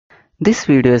This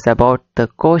video is about the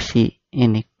Cauchy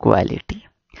inequality.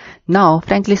 Now,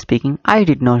 frankly speaking, I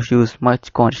did not use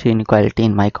much Cauchy inequality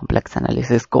in my complex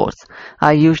analysis course.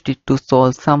 I used it to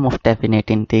solve some of definite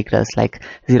integrals like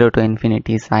 0 to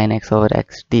infinity sin x over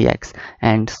x dx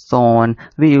and so on.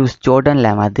 We used Jordan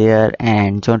lemma there,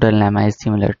 and Jordan lemma is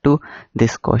similar to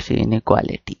this Cauchy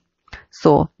inequality.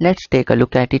 So let's take a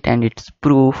look at it and its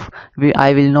proof.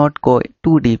 I will not go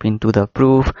too deep into the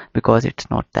proof because it's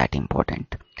not that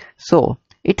important. So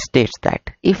it states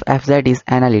that if fz is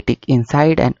analytic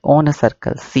inside and on a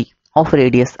circle C of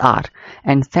radius r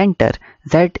and center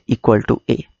z equal to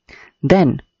a,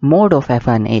 then mod of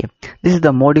fna, this is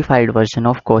the modified version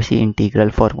of Cauchy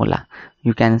integral formula,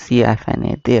 you can see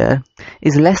fna there,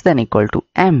 is less than equal to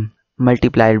m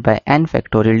multiplied by n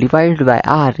factorial divided by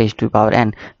r raised to the power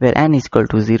n, where n is equal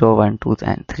to 0, 1, 2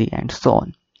 and 3 and so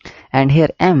on. And here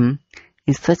m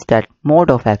is such that mod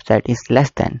of fz is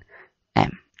less than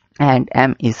m, and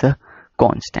m is a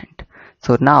constant.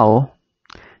 So now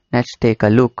let's take a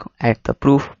look at the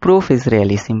proof. Proof is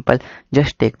really simple.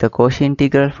 Just take the Cauchy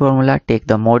integral formula, take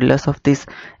the modulus of this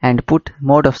and put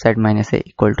mod of z minus a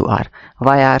equal to r.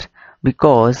 Why r?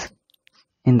 Because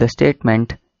in the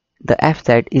statement the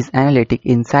fz is analytic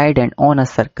inside and on a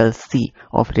circle C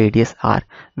of radius r.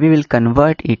 We will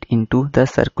convert it into the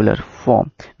circular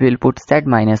form. We will put z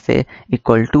minus a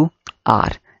equal to r,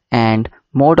 and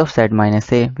mod of z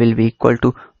minus a will be equal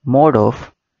to mod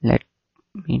of, let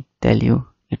me tell you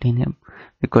it in here,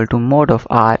 equal to mod of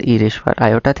r e raised to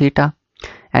iota theta,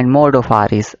 and mod of r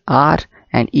is r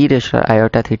and e raised to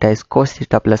iota theta is cos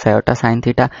theta plus iota sin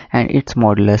theta, and its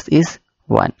modulus is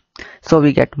 1. So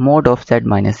we get mod of z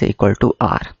minus a equal to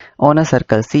r on a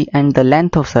circle C, and the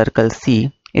length of circle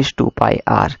C is 2 pi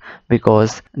r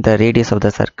because the radius of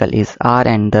the circle is r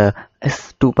and the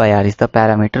 2 pi r is the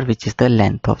parameter which is the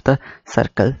length of the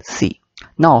circle C.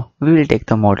 Now we will take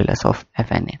the modulus of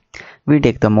fna. We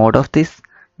take the mod of this,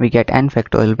 we get n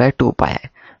factorial by 2 pi I.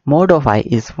 Mod of I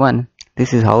is 1.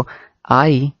 This is how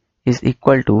I is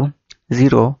equal to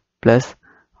 0 plus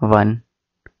 1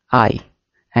 I,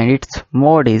 and its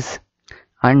mod is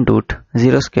unroot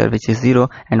 0 square which is 0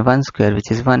 and 1 square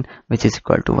which is 1, which is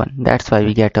equal to 1. That's why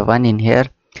we get a 1 in here.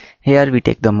 Here we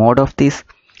take the mod of this,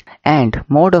 and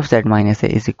mod of z minus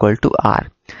a is equal to r.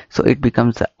 So it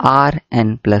becomes r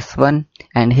n plus 1,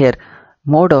 and here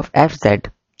mod of fz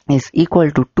is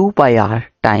equal to 2 pi r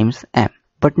times m,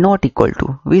 but not equal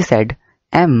to. We said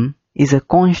m is a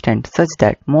constant such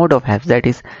that mod of fz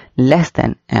is less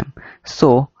than m.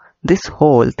 So this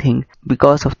whole thing,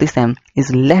 because of this m,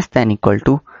 is less than equal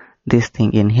to this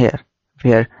thing in here,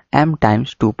 where m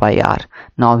times 2 pi r.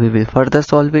 Now we will further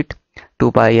solve it.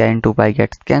 2 pi r and 2 pi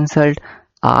gets cancelled,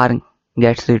 r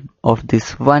gets rid of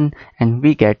this 1, and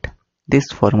we get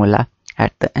this formula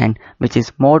at the end, which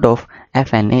is mod of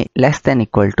fna less than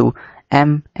equal to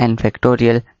m n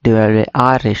factorial divided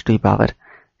by r raised to the power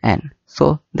n.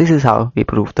 So this is how we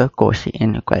prove the Cauchy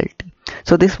inequality.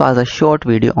 So this was a short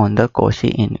video on the Cauchy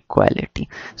inequality.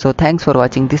 So thanks for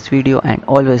watching this video, and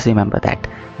always remember that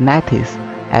math is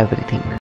everything.